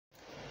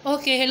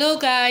Okay, hello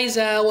guys,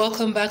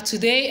 welcome back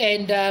today.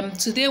 And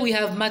today we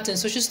have math and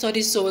social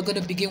studies, so we're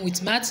going to begin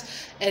with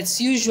math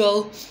as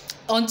usual.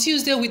 On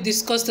Tuesday we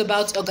discussed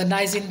about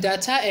organizing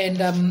data,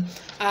 and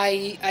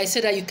I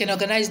said that you can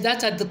organize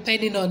data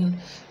depending on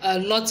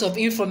lots of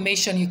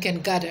information you can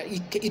gather.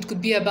 It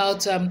could be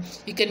about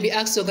you can be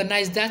asked to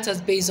organize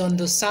data based on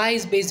the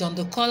size, based on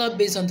the color,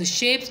 based on the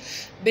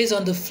shapes, based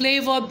on the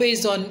flavor,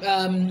 based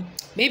on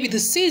maybe the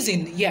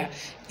season. Yeah,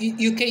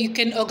 you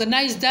can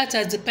organize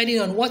data depending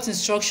on what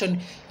instruction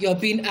you're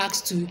being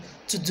asked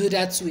to do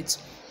that with.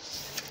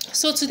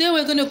 So today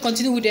we're going to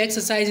continue with the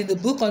exercise in the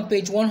book on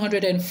page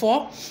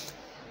 104.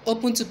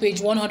 Open to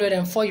page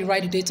 104. You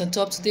write the date on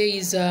top. Today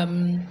is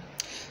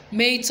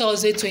May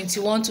Thursday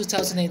 21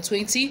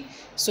 2020.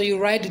 So you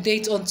write the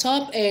date on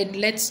top, and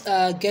let's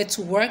get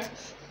to work.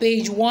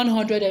 Page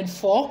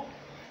 104.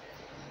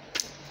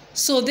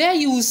 So there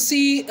you will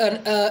see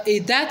a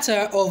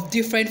data of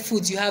different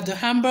foods. You have the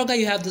hamburger,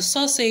 you have the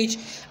sausage,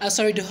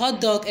 the hot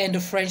dog, and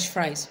the French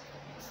fries.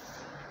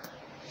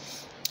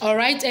 All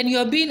right, and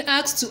you're being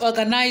asked to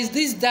organize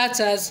these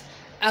data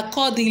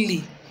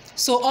accordingly.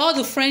 So all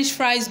the French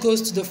fries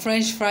goes to the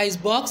French fries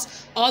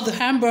box, all the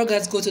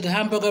hamburgers go to the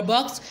hamburger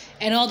box,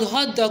 and all the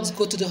hot dogs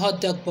go to the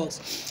hot dog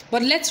box.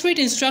 But let's read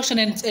the instruction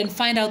and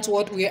find out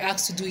what we're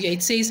asked to do here.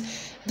 It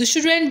says, the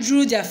children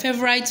drew their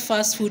favorite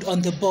fast food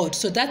on the board.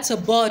 So that's a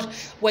board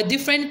where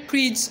different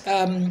kids,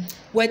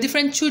 where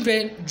different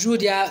children drew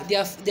their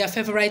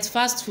favorite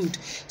fast food.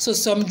 So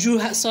some drew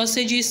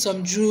sausages,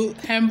 some drew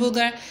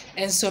hamburger,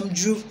 and some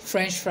drew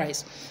French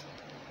fries.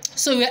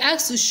 So we're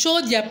asked to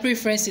show their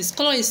preferences.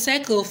 Color a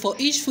circle for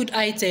each food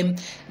item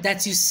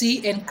that you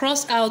see and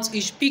cross out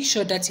each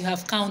picture that you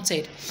have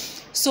counted.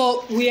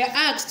 So we are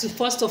asked to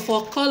first of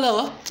all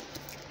color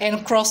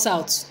and cross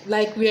out,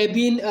 like we are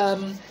being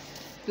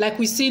like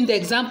we've seen the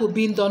example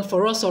being done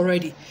for us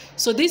already.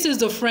 So this is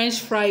the French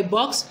fry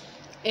box,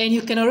 and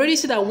you can already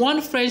see that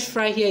one French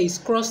fry here is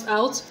crossed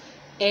out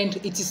and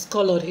it is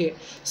colored here.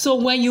 So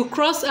when you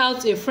cross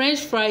out a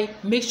French fry,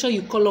 make sure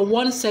you color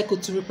one circle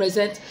to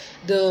represent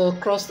the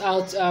crossed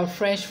out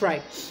French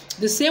fry.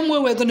 The same way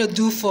we're going to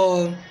do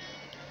for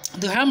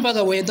the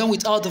hamburger. When you're done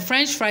with all the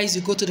French fries,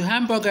 you go to the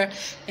hamburger,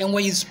 and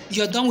when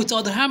you're done with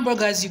all the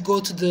hamburgers, you go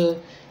to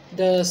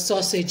the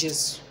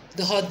sausages,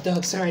 the hot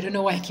dog. Sorry, I don't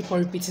know why I keep on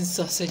repeating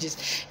sausages.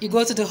 You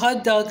go to the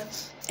hot dog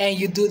and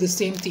you do the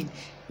same thing.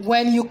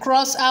 When you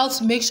cross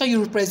out, make sure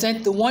you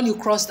represent the one you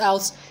crossed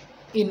out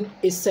in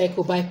a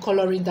circle by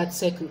coloring that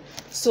circle.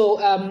 So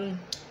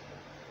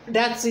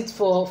that's it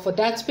for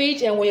that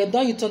page. And when you're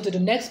done, you turn to the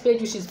next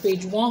page, which is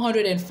page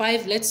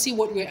 105. Let's see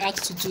what we're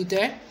asked to do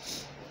there.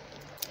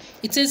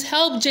 It says,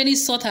 help Jenny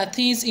sort her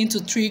things into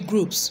 3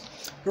 groups.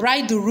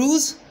 Write the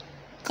rules.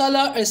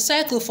 Color a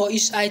circle for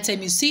each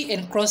item you see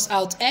and cross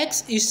out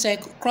X.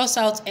 Cross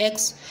out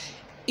X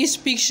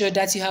each picture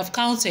that you have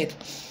counted.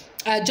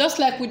 Just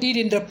like we did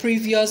in the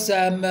previous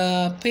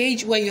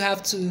page, where you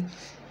have to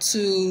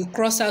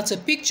cross out a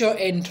picture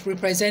and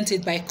represent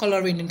it by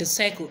coloring in the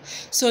circle.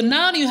 So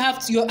now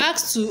you're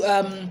asked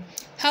to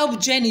help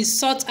Jenny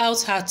sort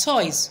out her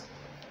toys.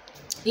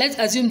 Let's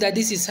assume that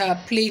this is her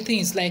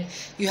playthings. Like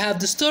you have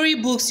the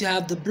storybooks, you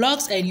have the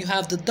blocks, and you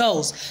have the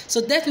dolls. So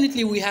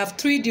definitely we have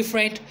 3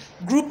 different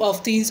group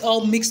of things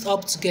all mixed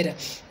up together.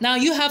 Now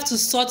you have to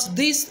sort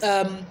this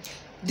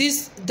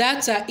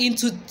data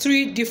into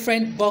 3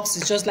 different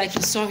boxes, just like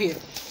you saw here.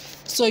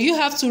 So you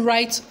have to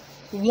write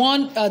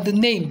the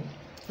name.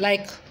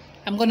 Like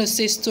I'm going to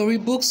say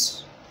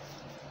storybooks,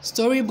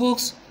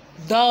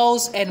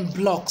 dolls, and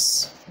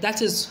blocks.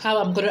 That is how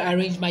I'm going to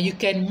arrange my. You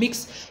can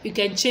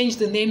change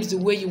the names the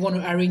way you want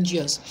to arrange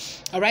yours.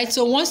 All right.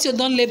 So once you're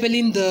done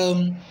labeling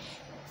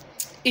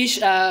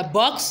each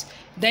box,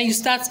 then you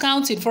start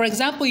counting. For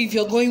example, if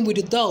you're going with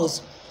the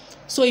dolls,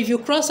 so if you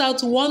cross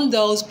out 1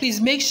 dolls,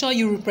 please make sure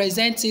you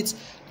represent it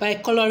by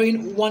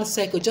coloring 1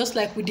 circle, just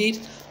like we did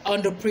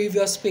on the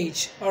previous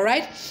page. All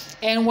right.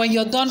 And when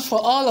you're done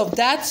for all of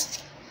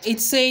that, it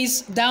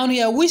says down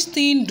here, which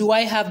thing do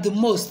I have the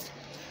most?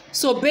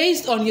 So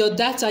based on your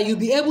data, you'll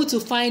be able to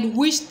find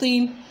which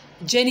thing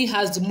Jenny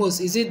has the most.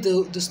 Is it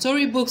the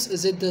storybooks?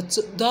 Is it the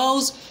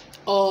dolls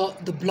or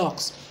the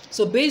blocks?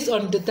 So based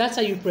on the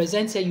data you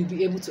present here, you'll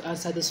be able to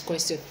answer this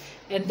question.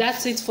 And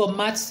that's it for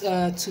maths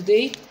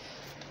today.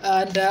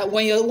 And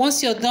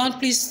once you're done,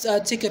 please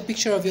take a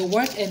picture of your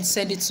work and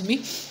send it to me.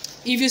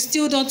 If you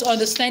still don't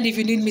understand, if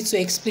you need me to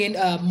explain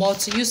more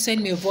to you,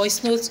 send me a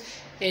voice note,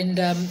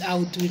 and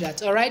I'll do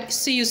that. All right.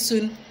 See you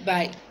soon.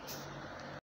 Bye.